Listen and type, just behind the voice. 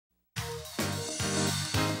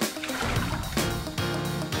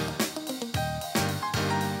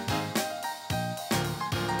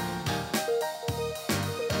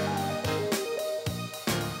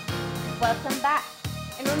welcome back.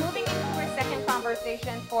 And we're moving into our second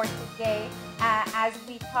conversation for today as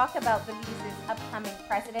we talk about Belize's upcoming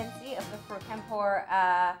presidency of the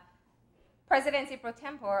Presidency pro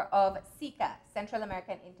tempore of SICA, Central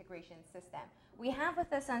American Integration System. We have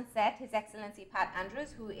with us on set His Excellency Pat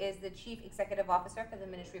Andrews, who is the Chief Executive Officer for the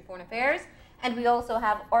Ministry of Foreign Affairs. And we also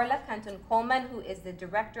have Orla Kantun Coleman, who is the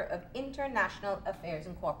Director of International Affairs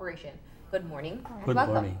and Cooperation. Good morning. Good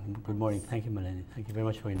morning. Good morning. Thank you, Melanie. Thank you very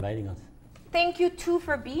much for inviting us. Thank you, too,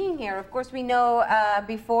 for being here. Of course, we know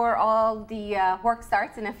before all the work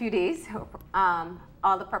starts in a few days,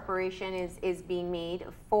 all the preparation is being made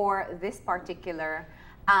for this particular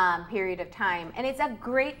period of time. And it's a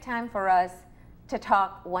great time for us to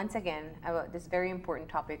talk once again about this very important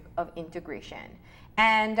topic of integration.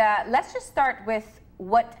 And let's just start with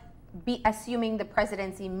what assuming the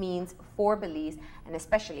presidency means for Belize, and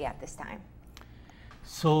especially at this time.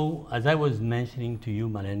 So, as I was mentioning to you,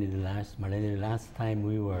 Melanie, the last time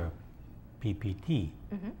we were PPT,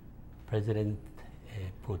 President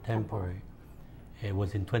pro tempore,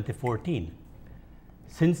 was in 2014.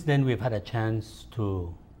 Since then, we've had a chance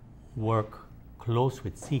to work close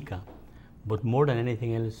with SICA, but more than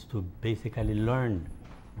anything else, to basically learn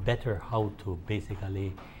better how to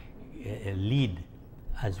basically lead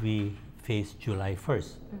as we face July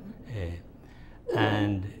 1st.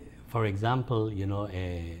 And for example, you know,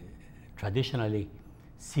 traditionally,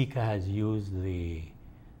 SICA has used the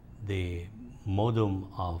modem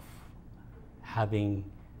of having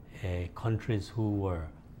countries who were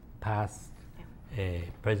past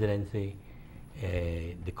presidency,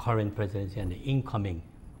 the current presidency, and the incoming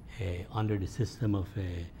under the system of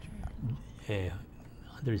the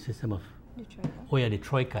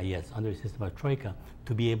Troika, yes, under the system of Troika,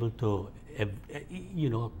 to be able to, you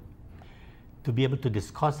know, to be able to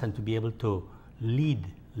discuss and to be able to lead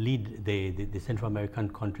the Central American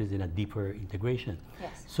countries in a deeper integration.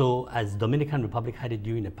 Yes. So as Dominican Republic had it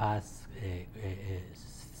during the past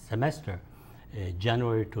semester,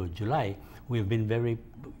 January to July, we've been very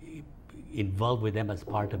involved with them as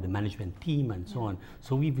part of the management team and so on.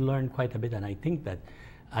 So we've learned quite a bit, and I think that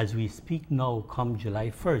as we speak now, come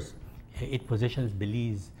July 1st, it positions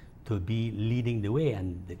Belize to be leading the way.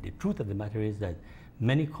 And the truth of the matter is that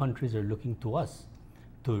many countries are looking to us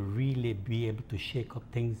to really be able to shake up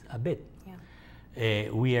things a bit. Yeah.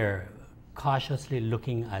 We are cautiously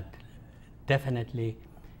looking at definitely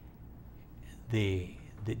the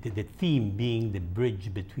theme being the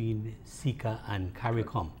bridge between SICA and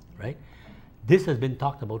CARICOM, right? This has been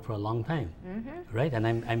talked about for a long time, right? And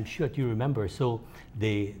I'm sure you remember. So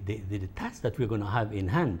the task that we're going to have in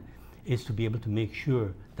hand is to be able to make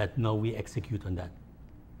sure that now we execute on that.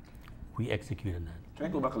 We execute on that. Can I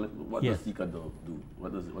go back a little? What does SICA do?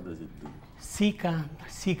 What does it do?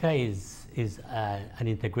 SICA is an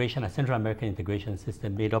integration, a Central American integration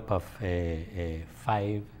system made up of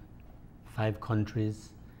five countries,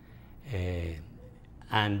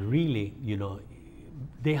 and really, you know,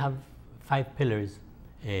 they have 5 pillars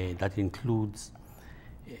that includes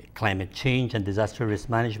climate change and disaster risk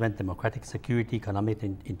management, democratic security, economic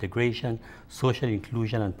integration, social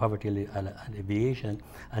inclusion and poverty alleviation,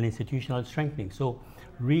 and institutional strengthening. So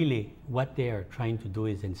really what they are trying to do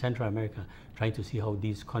is in Central America, trying to see how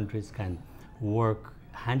these countries can work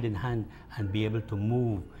hand in hand and be able to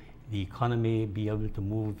move the economy, be able to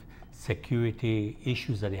move security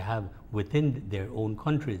issues that they have within their own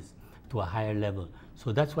countries to a higher level.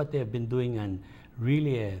 So that's what they have been doing, and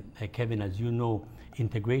really, Kevin, as you know,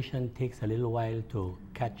 integration takes a little while to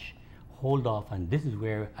catch hold of, and this is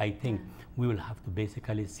where I think we will have to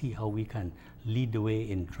basically see how we can lead the way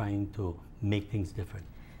in trying to make things different.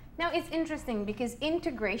 Now, it's interesting because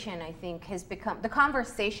integration, I think, has become, the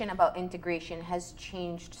conversation about integration has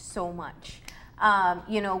changed so much.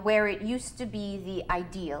 You know, where it used to be the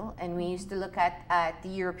ideal, and we used to look at the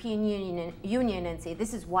European Union and say,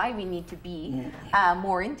 this is why we need to be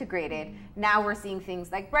more integrated. Now we're seeing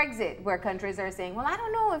things like Brexit, where countries are saying, well, I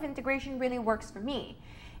don't know if integration really works for me.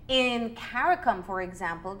 In CARICOM, for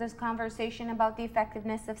example, there's conversation about the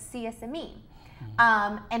effectiveness of CSME.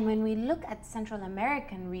 And when we look at Central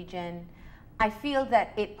American region, I feel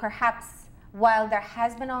that it perhaps, while there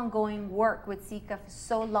has been ongoing work with SICA for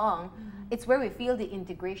so long, it's where we feel the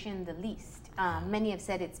integration the least. Many have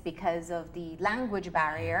said it's because of the language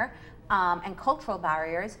barrier and cultural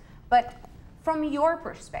barriers, but from your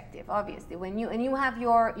perspective, obviously, when you have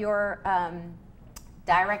your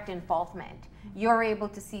direct involvement, you're able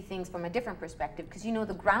to see things from a different perspective because you know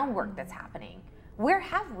the groundwork that's happening. Where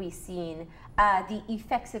have we seen the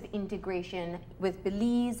effects of integration with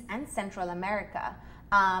Belize and Central America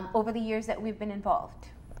over the years that we've been involved?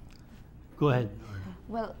 Go ahead.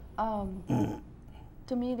 Well,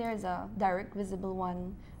 To me, there's a direct, visible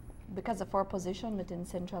one because of our position within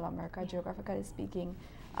Central America, geographically speaking,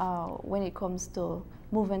 when it comes to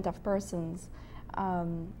movement of persons.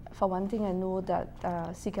 For one thing, I know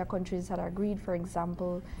that SICA countries had agreed, for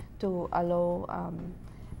example, to allow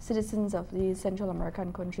citizens of the Central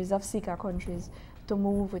American countries, of SICA countries, to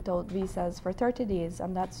move without visas for 30 days,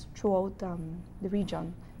 and that's throughout the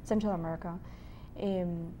region, Central America.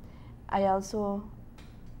 I also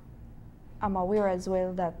am aware as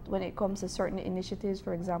well that when it comes to certain initiatives,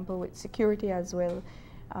 for example, with security as well,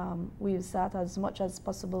 we've sought as much as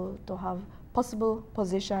possible to have possible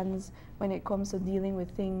positions when it comes to dealing with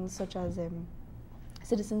things such as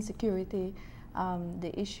citizen security,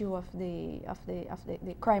 the issue of the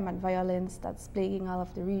crime and violence that's plaguing all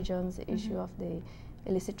of the regions, the issue of the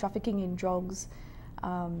illicit trafficking in drugs.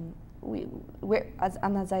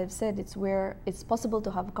 As I've said, it's where it's possible to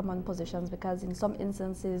have common positions, because in some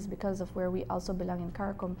instances, because of where we also belong in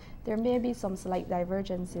CARICOM, there may be some slight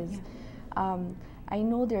divergences. Yeah. I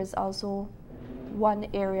know there's also one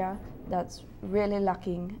area that's really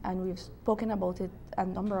lacking, and we've spoken about it a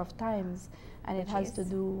number of times, and it has to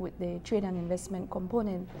do with the trade and investment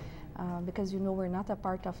component, because we're not a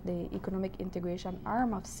part of the economic integration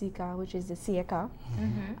arm of SICA, which is the SICA.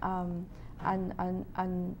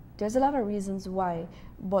 And there's a lot of reasons why,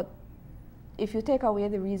 but if you take away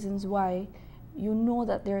the reasons why, you know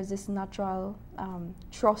that there's this natural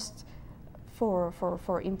trust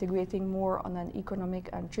for integrating more on an economic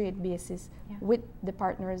and trade basis with the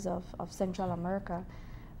partners of Central America.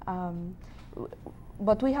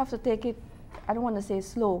 But we have to take it, I don't want to say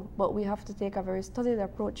slow, but we have to take a very studied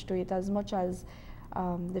approach to it, as much as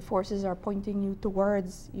the forces are pointing you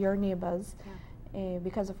towards your neighbors.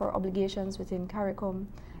 Because of our obligations within CARICOM,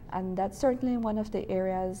 and that's certainly one of the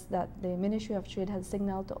areas that the Ministry of Trade has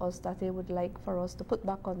signaled to us that they would like for us to put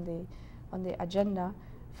back on the agenda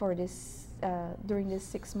for this during this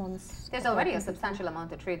 6 months. There's already a substantial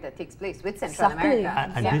amount of trade that takes place with Central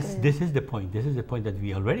America. And this is the point. This is the point, that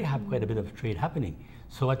we already have quite a bit of trade happening.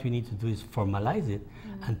 So what we need to do is formalize it,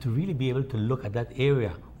 and to really be able to look at that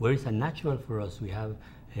area where it's natural for us. We have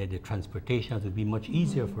the transportation, it would be much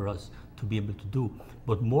easier for us to be able to do.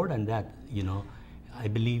 But more than that, I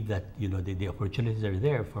believe that the opportunities are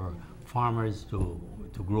there for farmers to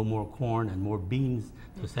grow more corn and more beans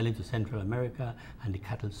to sell into Central America, and the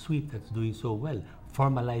cattle suite that's doing so well,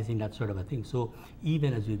 formalizing that sort of a thing. So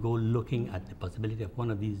even as we go looking at the possibility of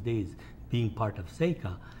one of these days being part of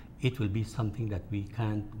SICA, it will be something that we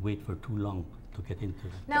can't wait for too long to get into.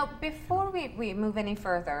 Now, before we move any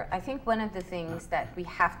further, I think one of the things that we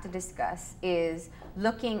have to discuss is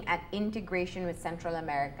looking at integration with Central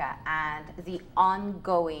America and the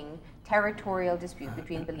ongoing territorial dispute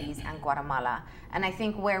between Belize and Guatemala. And I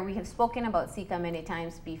think where we have spoken about SICA many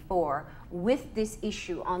times before, with this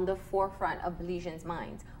issue on the forefront of Belizeans'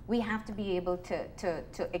 minds, we have to be able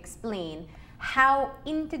to explain how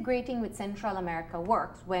integrating with Central America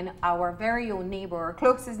works when our very own neighbor, or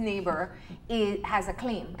closest neighbor, has a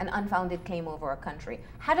claim, an unfounded claim over a country.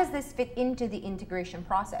 How does this fit into the integration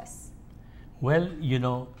process? Well,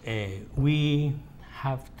 we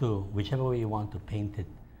have to, whichever way you want to paint it,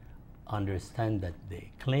 understand that the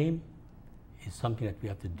claim is something that we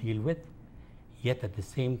have to deal with, yet at the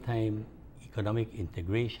same time, economic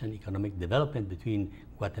integration, economic development between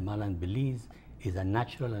Guatemala and Belize is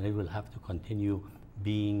unnatural, and it will have to continue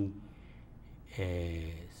being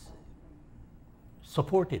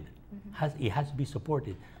supported. It has to be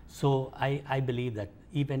supported. So I believe that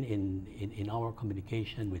even in our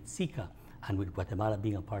communication with SICA and with Guatemala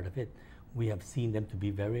being a part of it, we have seen them to be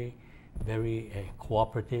very, very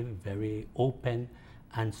cooperative, very open,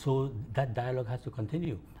 and so that dialogue has to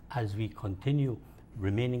continue as we continue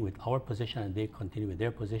remaining with our position and they continue with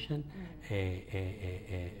their position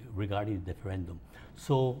regarding the referendum.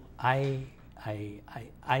 So I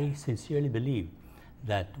sincerely believe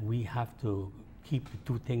that we have to keep the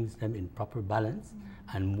two things them in proper balance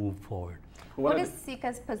and move forward. What is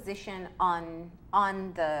SICA's position on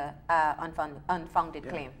the unfounded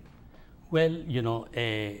claim? Well,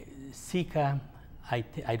 SICA,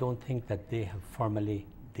 I don't think that they have formally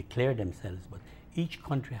declared themselves, but each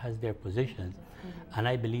country has their positions. And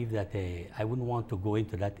I believe that I wouldn't want to go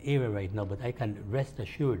into that area right now, but I can rest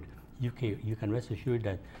assured, you can rest assured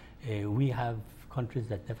that we have countries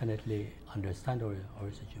that definitely understand our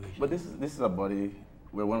situation. But this is a body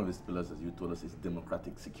where one of its pillars, as you told us, is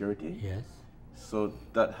democratic security. Yes. So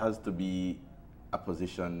that has to be a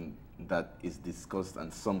position that is discussed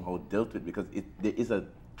and somehow dealt with, because there is a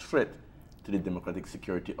threat to the democratic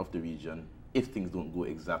security of the region if things don't go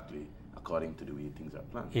exactly according to the way things are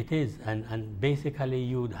planned. It is, and basically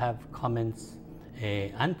you'd have comments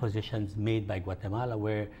and positions made by Guatemala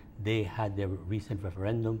where they had their recent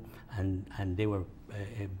referendum and they were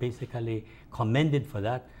basically commended for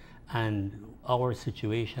that, and our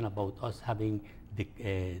situation about us having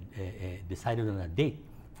decided on a date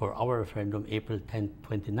for our referendum, April 10,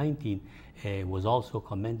 2019, was also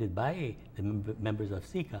commended by the members of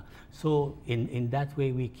SICA. So in that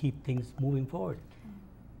way, we keep things moving forward.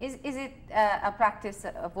 Is it a practice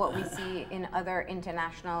of what we see in other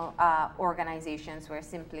international organizations where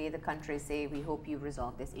simply the countries say, we hope you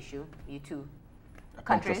resolve this issue, you two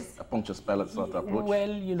countries? A punctual ballot sort of approach?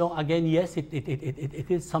 Well, you know, again, yes, it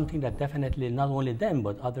is something that definitely not only them,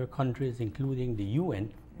 but other countries, including the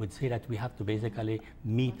UN, would say that we have to basically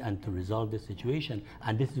meet and to resolve the situation.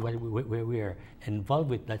 And this is where we are involved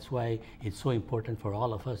with. That's why it's so important for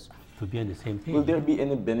all of us to be on the same page. Will there be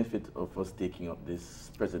any benefit of us taking up this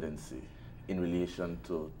presidency in relation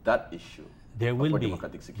to that issue? There will be.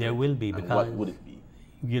 There will be, and because what would it be?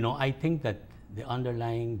 You know, I think that the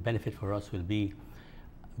underlying benefit for us will be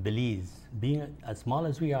Belize, being as small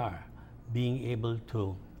as we are, being able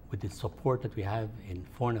to, with the support that we have in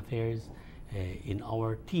foreign affairs, in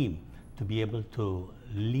our team, to be able to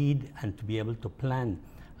lead and to be able to plan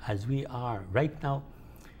as we are right now.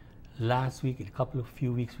 Last week,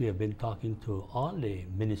 few weeks, we have been talking to all the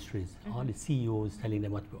ministries, all the CEOs, telling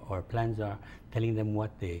them what our plans are, telling them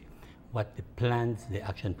what the plans, the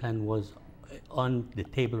action plan was on the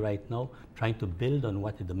table right now, trying to build on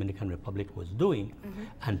what the Dominican Republic was doing,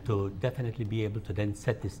 and to definitely be able to then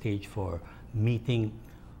set the stage for meeting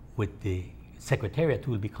with the Secretariat,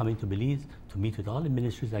 who will be coming to Belize to meet with all the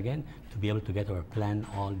ministries again, to be able to get our plan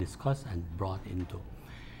all discussed and brought into.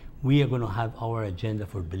 We are going to have our agenda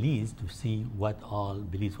for Belize to see what all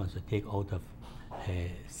Belize wants to take out of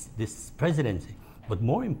this presidency. But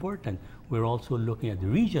more important, we're also looking at the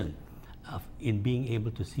region in being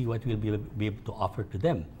able to see what we'll be able to offer to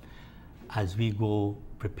them as we go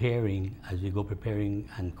preparing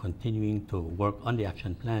and continuing to work on the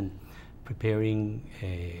action plan, preparing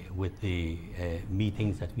with the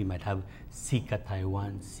meetings that we might have, SICA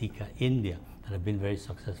Taiwan, SICA India, that have been very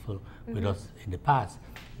successful with us in the past,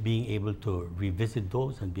 being able to revisit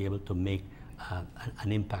those and be able to make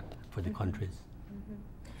an impact for the countries.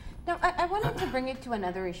 Now, I wanted to bring it to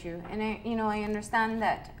another issue, and I understand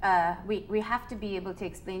that we have to be able to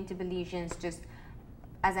explain to Belizeans, just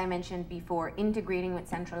as I mentioned before, integrating with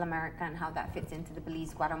Central America and how that fits into the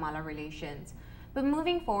Belize-Guatemala relations. But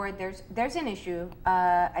moving forward, there's an issue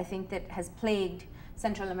I think that has plagued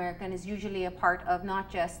Central America and is usually a part of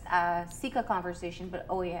not just SICA conversation, but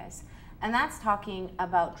OAS. And that's talking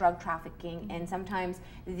about drug trafficking and sometimes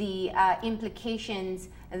the implications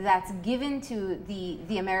that's given to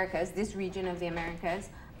the Americas, this region of the Americas,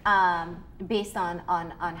 based on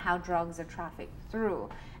how drugs are trafficked through.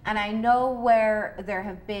 And I know where there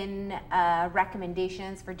have been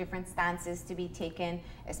recommendations for different stances to be taken,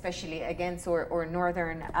 especially against or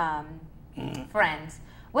northern friends.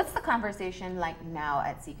 What's the conversation like now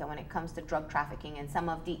at SICA when it comes to drug trafficking and some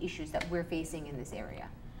of the issues that we're facing in this area?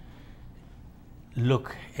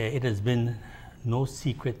 Look, it has been no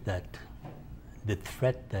secret that the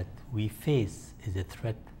threat that we face is a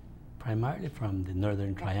threat primarily from the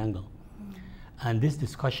Northern Triangle. And this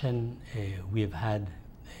discussion we have had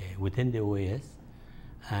within the OAS,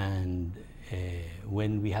 and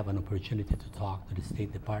when we have an opportunity to talk to the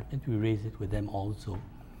State Department, we raise it with them also,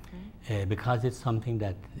 because it's something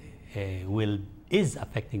that is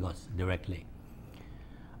affecting us directly.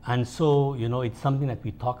 And so, you know, it's something that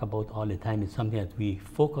we talk about all the time. It's something that we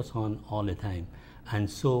focus on all the time. And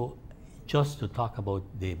so, just to talk about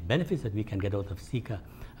the benefits that we can get out of SICA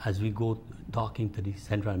as we go talking to these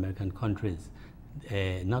Central American countries,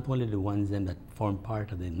 not only the ones that form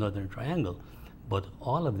part of the Northern Triangle, but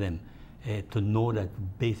all of them, to know that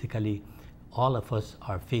basically all of us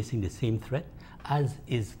are facing the same threat, as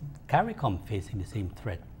is CARICOM facing the same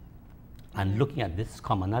threat. And looking at this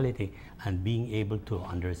commonality and being able to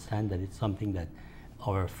understand that it's something that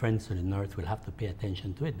our friends to the north will have to pay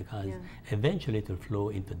attention to it, because eventually it will flow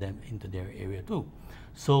into their area too.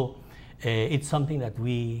 So it's something that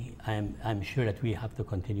I'm sure that we have to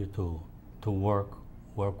continue to work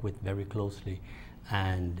with very closely,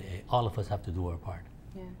 and all of us have to do our part.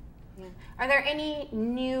 Yeah. Are there any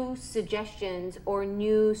new suggestions or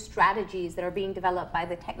new strategies that are being developed by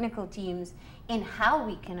the technical teams in how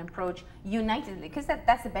we can approach unitedly? Because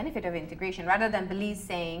that's the benefit of integration. Rather than Belize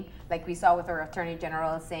saying, like we saw with our Attorney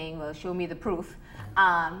General saying, well, show me the proof.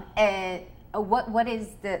 What is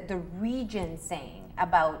the region saying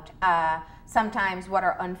about sometimes what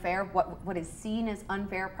are unfair, what is seen as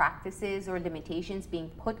unfair practices or limitations being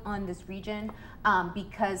put on this region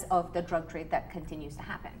because of the drug trade that continues to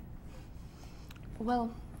happen?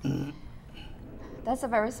 Well, that's a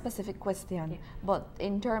very specific question, but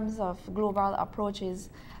in terms of global approaches,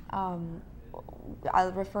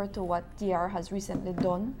 I'll refer to what DR has recently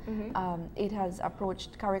done. It has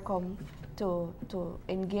approached CARICOM to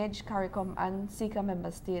engage CARICOM and SICA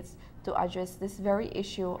member states to address this very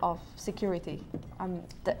issue of security.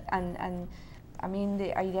 And I mean,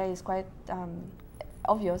 the idea is quite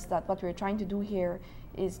obvious that what we're trying to do here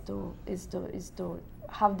is to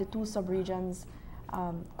have the two sub-regions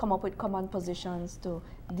come up with common positions to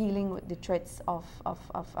dealing with the threats of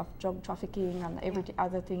drug trafficking and every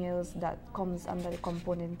other thing else that comes under the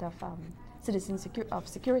component of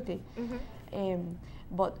security.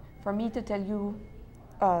 But for me to tell you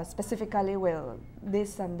specifically, well,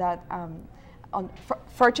 this and that,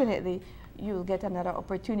 fortunately, you'll get another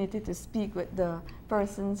opportunity to speak with the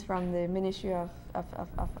persons from the Ministry of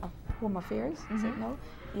Home Affairs, is it no?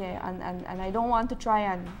 Yeah, and I don't want to try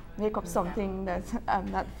and make up something that I'm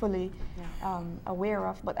not fully aware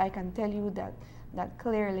of, but I can tell you that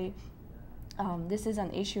clearly this is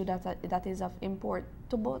an issue that is of import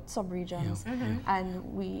to both sub-regions.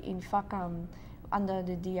 And we, in fact, under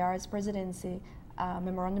the DR's presidency, a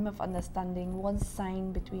memorandum of understanding was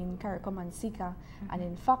signed between CARICOM and SICA, and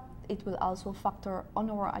in fact, it will also factor on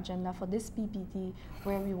our agenda for this PPT,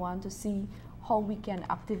 where we want to see how we can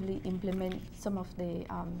actively implement some of the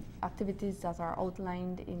activities that are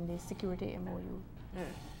outlined in the security MOU.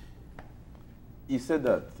 You said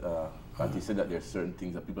that, there are certain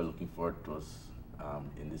things that people are looking forward to us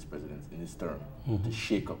in this presidency, in this term, to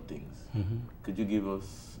shake up things. Could you give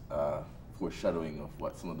us foreshadowing of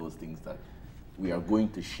what some of those things that we are going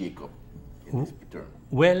to shake up in this term?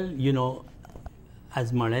 Well, you know,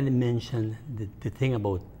 as Marlene mentioned, the thing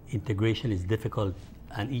about integration is difficult,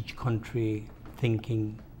 and each country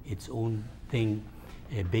thinking its own thing,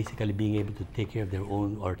 basically being able to take care of their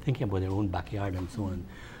own, or thinking about their own backyard and so on.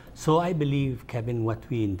 So I believe, Kevin, what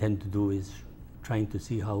we intend to do is trying to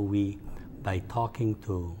see how we, by talking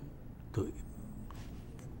to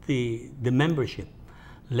the membership,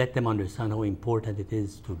 let them understand how important it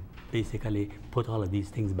is to basically put all of these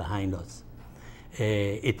things behind us.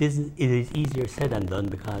 It is easier said than done,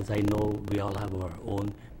 because I know we all have our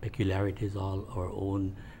own peculiarities, all our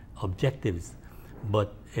own objectives,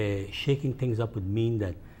 but shaking things up would mean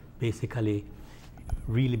that basically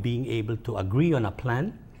really being able to agree on a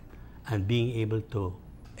plan and being able to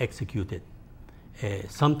execute it.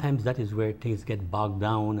 Sometimes that is where things get bogged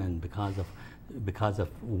down, and because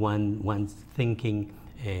of one's thinking,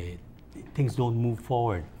 things don't move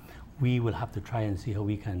forward. We will have to try and see how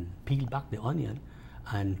we can peel back the onion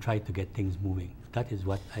and try to get things moving. That is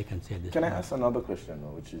what I can say at this point. Can I point. ask another question,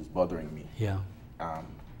 which is bothering me? Yeah.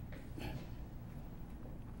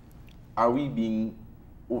 Are we being,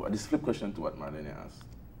 this flip question to what Marlene asked,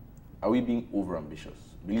 are we being overambitious?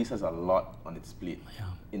 Belize has a lot on its plate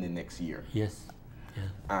in the next year. Yes.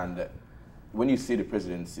 Yeah. And when you say the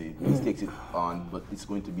presidency, Belize takes it on, but it's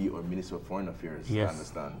going to be our Minister of Foreign Affairs, I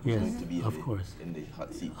understand. It's going to be in the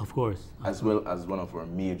hot seat. Of course. As well as one of our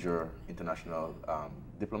major international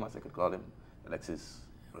diplomats, I could call him, Alexis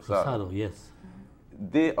Rosado. Yes.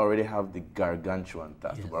 They already have the gargantuan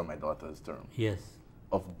task, to borrow my daughter's term,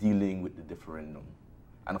 of dealing with the referendum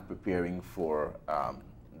and of preparing for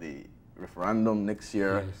the referendum next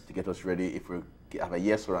year to get us ready if we have a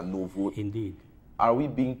yes or a no vote. Indeed. Are we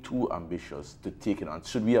being too ambitious to take it on?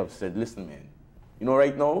 Should we have said, listen, man, you know,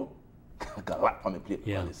 right now, I got a lot on the plate.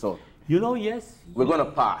 So, you know, yes. We're going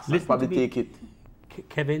to pass. Let's probably take it.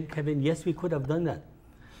 Kevin, yes, we could have done that.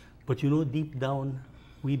 But, you know, deep down,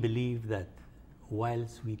 we believe that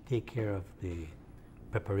whilst we take care of the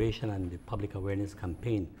preparation and the public awareness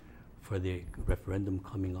campaign for the referendum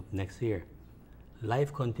coming up next year,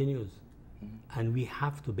 life continues. And we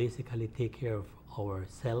have to basically take care of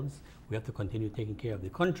ourselves. We have to continue taking care of the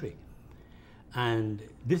country. And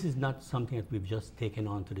this is not something that we've just taken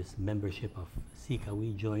on to this membership of SICA.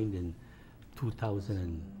 We joined in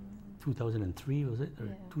 2003, was it? Or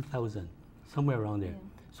 2000, somewhere around there.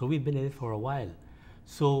 So we've been in it for a while.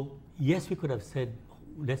 So yes, we could have said,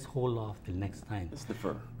 let's hold off till next time. Let's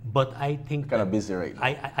defer. But I think kind of busy right now.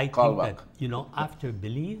 I think that, you know, after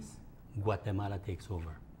Belize, Guatemala takes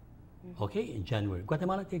over. Okay, in January,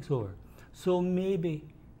 Guatemala takes over. So maybe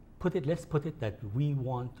let's put it that we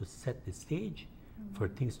want to set the stage for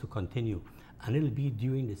things to continue. And it'll be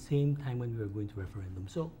during the same time when we are going to referendum.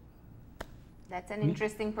 So that's an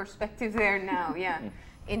interesting perspective there now,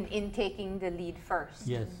 in taking the lead first.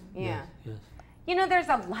 Yes. You know, there's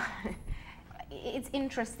a lot. It's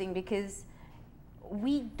interesting because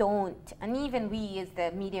we don't, and even we as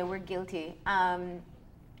the media, we're guilty.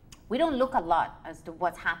 We don't look a lot as to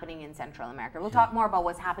what's happening in Central America. We'll talk more about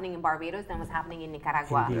what's happening in Barbados than what's happening in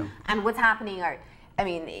Nicaragua. Indeed. And what's happening are, I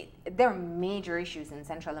mean, there are major issues in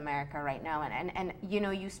Central America right now. And you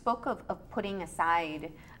know, you spoke of putting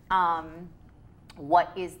aside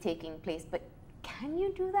what is taking place, but can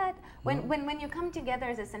you do that? When you come together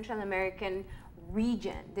as a Central American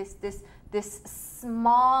region, this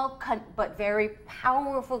small but very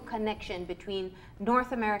powerful connection between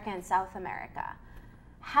North America and South America,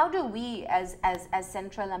 how do we as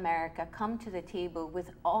Central America come to the table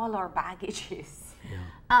with all our baggages?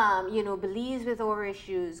 Yeah. You know, Belize with our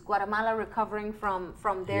issues, Guatemala recovering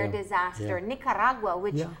from their disaster, Nicaragua,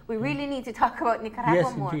 which we really need to talk about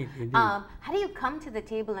Nicaragua more. Indeed. How do you come to the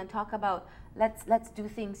table and talk about let's do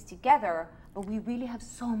things together? But we really have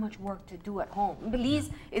so much work to do at home. Belize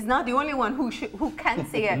is not the only one who can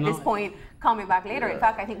say at this point, call me back later. In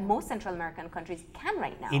fact, I think most Central American countries can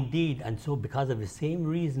right now. Indeed, and so because of the same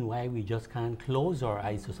reason why we just can't close our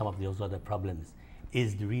eyes to some of those other problems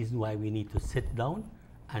is the reason why we need to sit down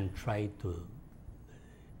and try to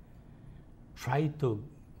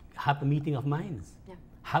have a meeting of minds. Yeah.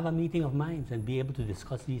 Have a meeting of minds and be able to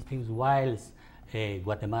discuss these things whilst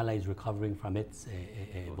Guatemala is recovering from its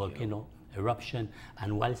volcano eruption,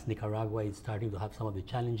 and whilst Nicaragua is starting to have some of the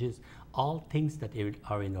challenges, all things that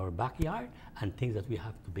are in our backyard and things that we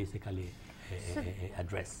have to basically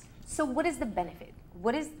address. So what is the benefit?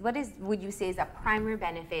 What is would you say is a primary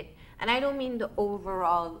benefit? And I don't mean the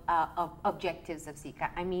overall objectives of SICA.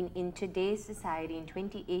 I mean in today's society, in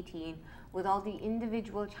 2018, with all the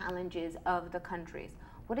individual challenges of the countries,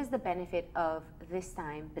 what is the benefit of this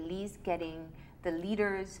time Belize getting the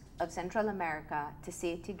leaders of Central America to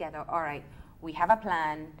say together, all right, we have a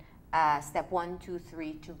plan, step 1, 2,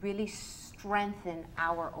 3, to really strengthen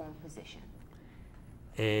our own position?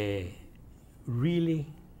 Really,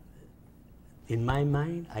 in my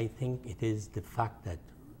mind, I think it is the fact that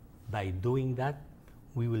by doing that,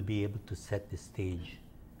 we will be able to set the stage,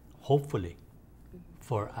 hopefully,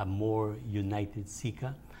 for a more united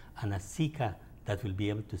SICA, and a SICA that will be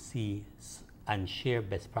able to see and share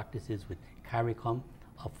best practices with CARICOM,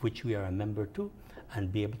 of which we are a member too,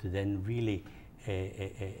 and be able to then really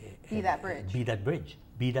be that bridge.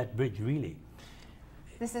 Be that bridge, really.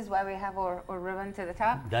 This is why we have our ribbon to the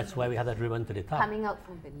top? That's why we have that ribbon to the top. Coming out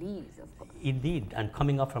from Belize, of course. Indeed, and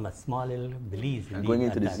coming up from a small little Belize. And going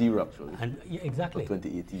into the zero, actually. And exactly. For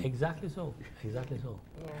 2018. Exactly so. Exactly so.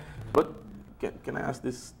 Yeah. But can I ask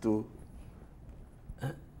this too?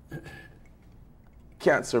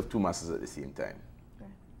 Can't serve two masters at the same time.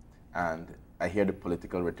 And I hear the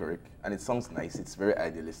political rhetoric, and it sounds nice. It's very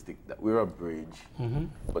idealistic that we're a bridge.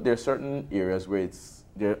 But there are certain areas where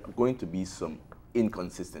there are going to be some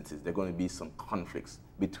inconsistencies. There are going to be some conflicts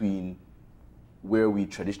between where we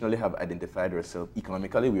traditionally have identified ourselves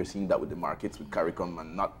economically. We are seeing that with the markets, with CARICOM,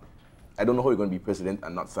 and not. I don't know how you're going to be president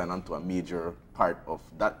and not sign on to a major part of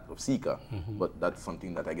that of SICA, but that's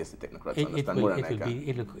something that I guess the technocrats understand more than I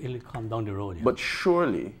can. It'll come down the road. Yeah. But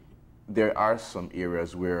surely there are some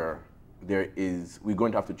areas where we're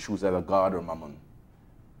going to have to choose either God or Mammon,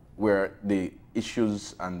 where the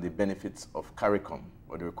issues and the benefits of CARICOM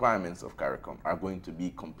or the requirements of CARICOM are going to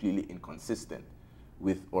be completely inconsistent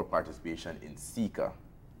with our participation in SICA.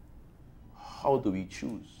 How do we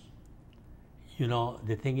choose? You know,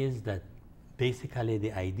 the thing is that basically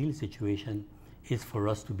the ideal situation is for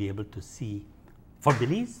us to be able to see, for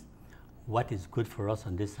Belize, what is good for us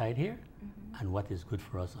on this side here and what is good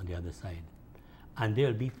for us on the other side. And there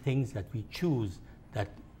will be things that we choose that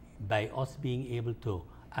by us being able to,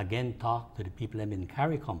 again, talk to the people in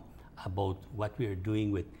CARICOM about what we are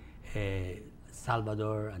doing with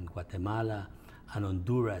Salvador and Guatemala and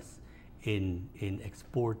Honduras in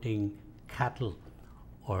exporting cattle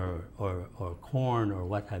or corn or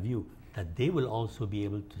what have you, that they will also be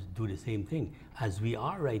able to do the same thing as we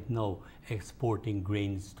are right now exporting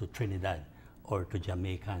grains to Trinidad or to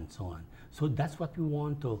Jamaica and so on. So that's what we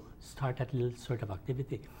want to start that little sort of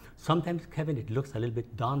activity. Sometimes, Kevin, it looks a little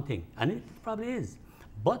bit daunting, and it probably is,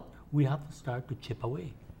 but we have to start to chip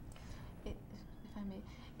away.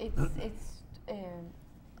 If I may,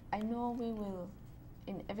 I know we will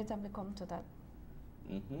inevitably come to that,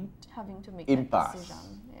 having to make impasse. That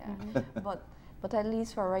decision. Yeah. But at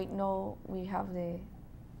least for right now, we have the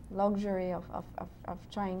luxury of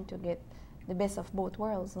trying to get the best of both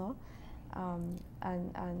worlds, no?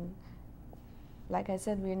 And like I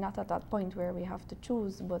said, we're not at that point where we have to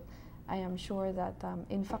choose, but I am sure that,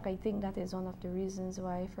 in fact, I think that is one of the reasons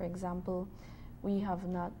why, for example, we have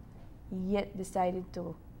not yet decided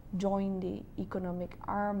to join the economic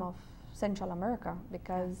arm of Central America,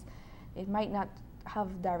 because it might not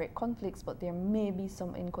have direct conflicts, but there may be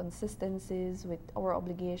some inconsistencies with our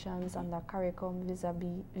obligations under CARICOM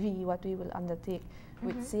vis-a-vis what we will undertake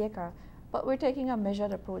with SICA. But we're taking a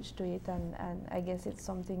measured approach to it, and I guess it's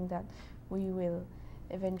something that we will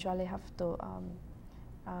eventually have to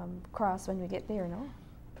cross when we get there, no?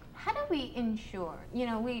 How do we ensure, you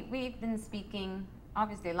know, we've been speaking,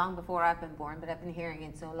 obviously long before I've been born, but I've been hearing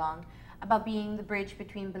it so long, about being the bridge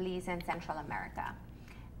between Belize and Central America.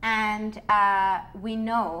 And we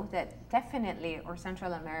know that definitely our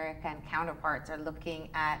Central American counterparts are looking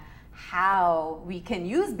at how we can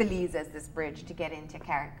use Belize as this bridge to get into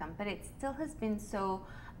CARICOM, but it still has been so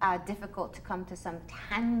difficult to come to some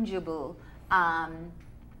tangible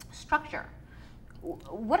structure.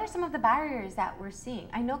 What are some of the barriers that we're seeing?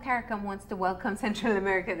 I know CARICOM wants to welcome Central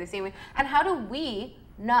America the same way, and how do we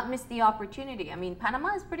not miss the opportunity? I mean,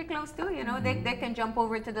 Panama is pretty close too, you know, they can jump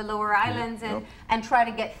over to the lower islands and try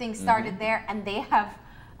to get things started there, and they have,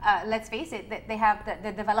 let's face it, they have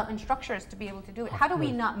the development structures to be able to do it. How do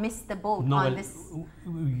we not miss the boat on this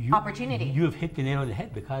opportunity? You have hit the nail on the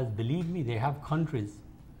head, because believe me, they have countries,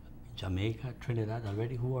 Jamaica, Trinidad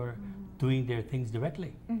already, who are doing their things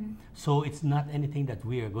directly. So it's not anything that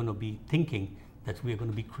we are going to be thinking that we are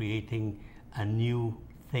going to be creating a new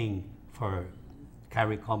thing for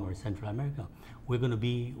CARICOM or Central America. We're going to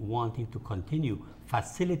be wanting to continue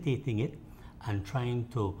facilitating it and trying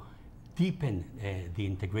to deepen the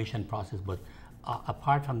integration process. But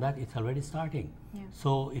apart from that, it's already starting.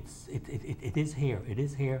 So it is here. It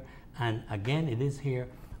is here. And again, it is here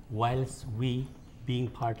whilst we, being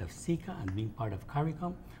part of SICA and being part of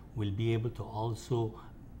CARICOM, will be able to also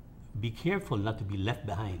be careful not to be left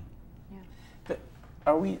behind.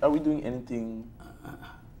 Are we doing anything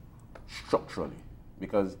structurally?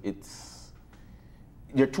 Because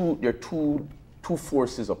there are two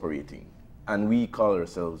forces operating, and we call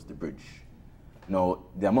ourselves the bridge. Now,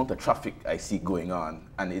 the amount of traffic I see going on,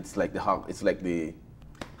 and it's like the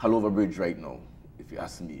Halover Bridge right now. If you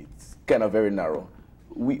ask me, it's kind of very narrow.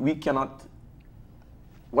 We cannot.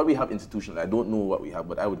 What we have institutionally, I don't know what we have,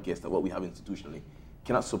 but I would guess that what we have institutionally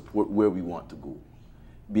cannot support where we want to go.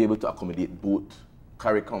 Be able to accommodate both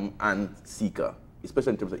CARICOM and SICA,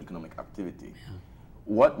 especially in terms of economic activity.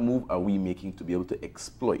 What move are we making to be able to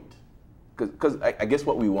exploit? Because I guess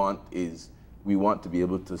what we want is, we want to be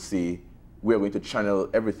able to say, we're going to channel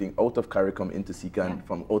everything out of CARICOM into SICA and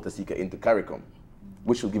from out of SICA into CARICOM,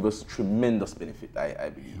 which will give us tremendous benefit, I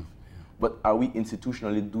believe. But are we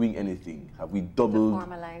institutionally doing anything? Have we doubled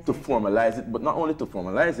to formalize it? But not only to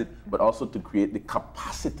formalize it, but also to create the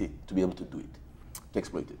capacity to be able to do it, to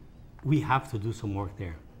exploit it. We have to do some work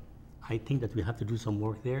there. I think that we have to do some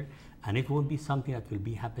work there, and it won't be something that will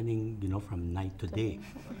be happening, you know, from night to day.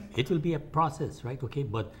 It will be a process, right? Okay,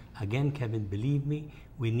 but again, Kevin, believe me,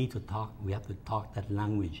 we need to talk. We have to talk that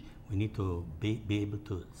language. We need to be able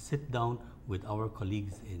to sit down with our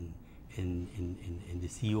colleagues in the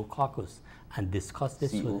CEO caucus and discuss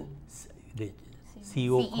this with the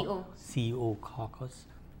CEO caucus,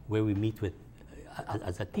 where we meet with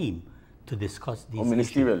as a team to discuss these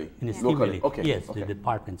ministerially. Ministerially. Okay. Yes, the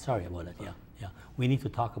department. Sorry about that. Yeah. We need to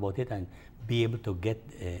talk about it and be able to get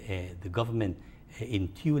the government in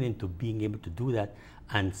tune into being able to do that,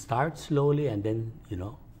 and start slowly, and then, you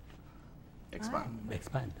know,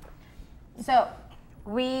 expand. So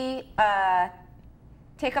we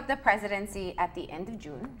take up the presidency at the end of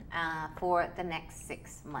June for the next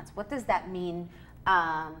 6 months. What does that mean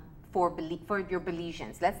for your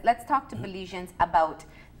Belizeans? Let's talk to Belizeans about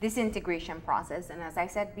this integration process. And as I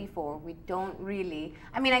said before, we don't really,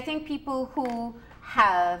 I mean, I think people who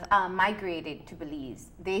have migrated to Belize,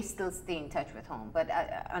 they still stay in touch with home. But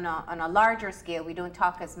on a larger scale, we don't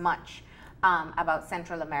talk as much about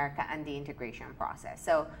Central America and the integration process.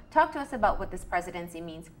 So talk to us about what this presidency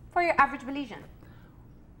means for your average Belizean.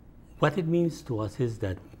 What it means to us is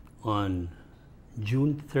that on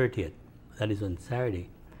June 30th, that is on Saturday,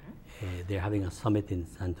 they're having a summit in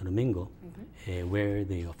Santo Domingo, where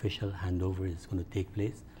the official handover is going to take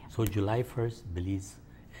place. So July 1st, Belize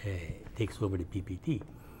takes over the PPT.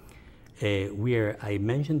 I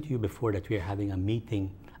mentioned to you before that we are having a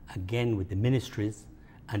meeting again with the ministries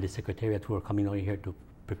and the secretariat who are coming over here to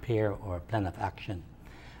prepare our plan of action.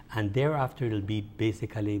 And thereafter, it'll be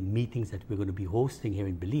basically meetings that we're going to be hosting here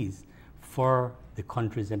in Belize for the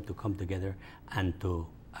countries them to come together and to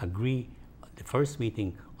agree the first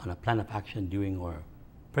meeting on a plan of action during our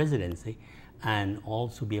presidency, and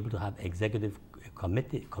also be able to have executive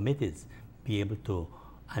committees be able to,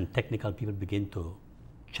 and technical people begin to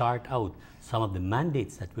chart out some of the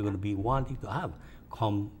mandates that we're going to be wanting to have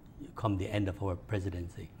come the end of our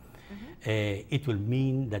presidency. It will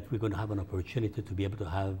mean that we're going to have an opportunity to be able to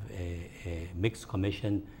have a mixed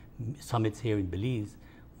commission summits here in Belize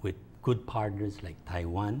with good partners like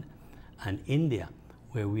Taiwan and India,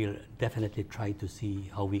 where we'll definitely try to see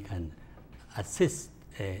how we can assist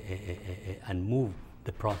and move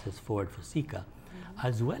the process forward for SICA,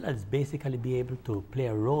 as well as basically be able to play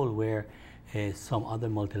a role where some other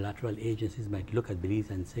multilateral agencies might look at Belize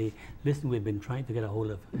and say, listen, we've been trying to get a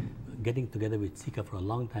hold of getting together with SICA for a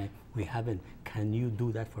long time. We haven't. Can you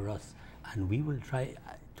do that for us? And we will try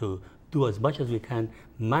to do as much as we can,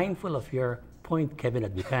 mindful of your point, Kevin,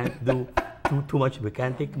 that we can't do too much, we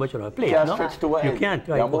can't take too much on our plate. Can't no? stretch too wide. You can't,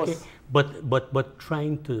 right? Yeah, Okay. But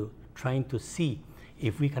trying to see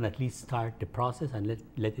if we can at least start the process and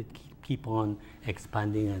let it keep on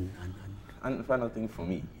expanding And the final thing for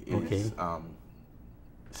me is Okay.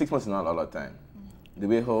 6 months is not a lot of time. The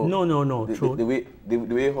way how true. the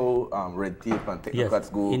way how red tape and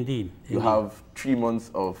technocrats go. Indeed. You have 3 months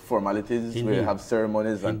of formalities where you Indeed. have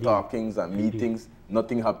ceremonies and Indeed. talkings and meetings.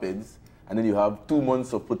 Nothing happens, and then you have 2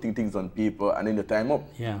 months of putting things on paper, and then your time up.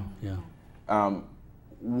 Yeah.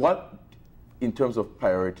 What, in terms of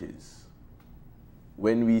priorities,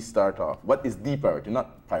 when we start off, what is the priority,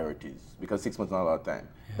 not priorities, because 6 months is not a lot of time,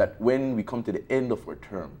 that when we come to the end of our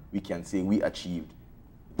term, we can say we achieved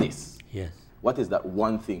this. Yes. What is that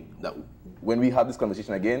one thing that when we have this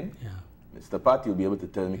conversation again, Mr. Pat, you'll be able to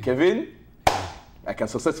tell me, Kevin, I can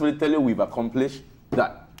successfully tell you we've accomplished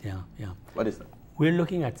that. Yeah. What is that? We're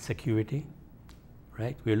looking at security,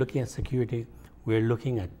 right? We're looking at security. We're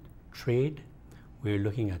looking at trade. We're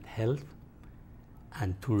looking at health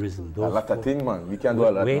and tourism. A lot of things, man. We can do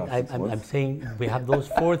a lot. Wait, I'm saying we have those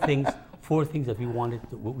four things that we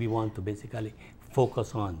want to basically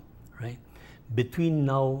focus on, right? Between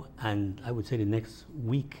now and I would say the next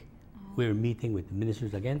week, we're meeting with the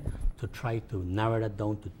ministers again to try to narrow that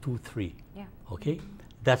down to 2, 3. Yeah. Okay?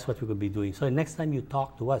 That's what we're going to be doing. So next time you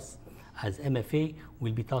talk to us as MFA,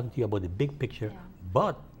 we'll be talking to you about the big picture,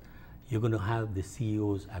 but you're going to have the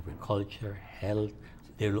CEOs, agriculture, health,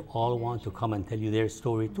 they'll all want to come and tell you their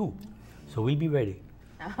story too. So we'll be ready.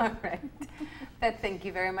 All right. Thank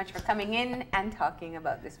you very much for coming in and talking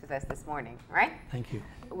about this with us this morning, all right? Thank you.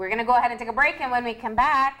 We're going to go ahead and take a break, and when we come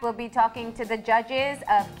back, we'll be talking to the judges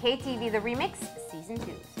of KTV The Remix Season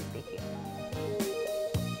 2.